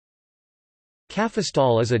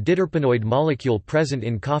Cafestol is a diterpenoid molecule present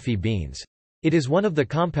in coffee beans. It is one of the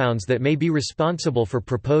compounds that may be responsible for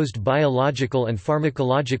proposed biological and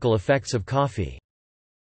pharmacological effects of coffee.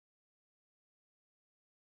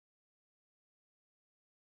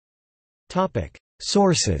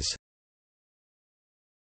 Sources.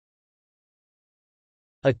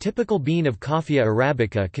 A typical bean of Coffea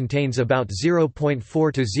arabica contains about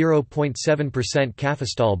 0.4 to 0.7%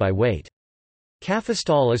 cafestol by weight.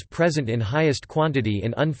 Cafestol is present in highest quantity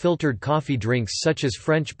in unfiltered coffee drinks such as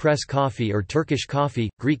French press coffee or Turkish coffee,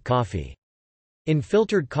 Greek coffee. In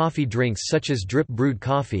filtered coffee drinks such as drip brewed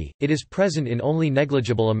coffee, it is present in only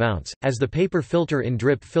negligible amounts, as the paper filter in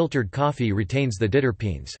drip filtered coffee retains the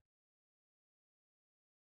diterpenes.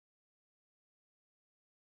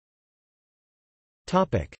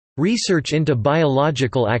 Research into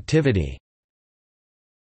biological activity.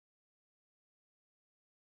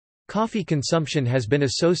 Coffee consumption has been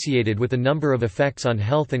associated with a number of effects on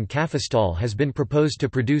health, and cafestol has been proposed to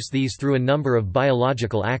produce these through a number of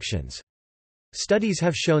biological actions. Studies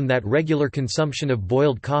have shown that regular consumption of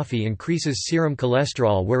boiled coffee increases serum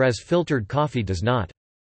cholesterol, whereas filtered coffee does not.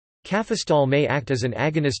 Cafestol may act as an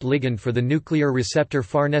agonist ligand for the nuclear receptor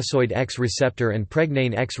farnesoid X receptor and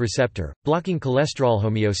pregnane X receptor, blocking cholesterol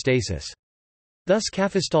homeostasis. Thus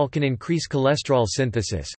cafestol can increase cholesterol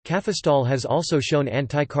synthesis. Cafestol has also shown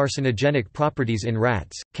anti-carcinogenic properties in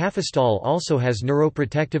rats. Cafestol also has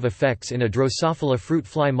neuroprotective effects in a Drosophila fruit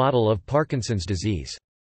fly model of Parkinson's disease.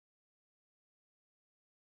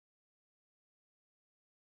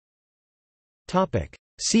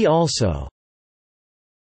 See also: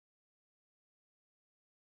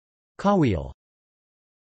 Kaweel.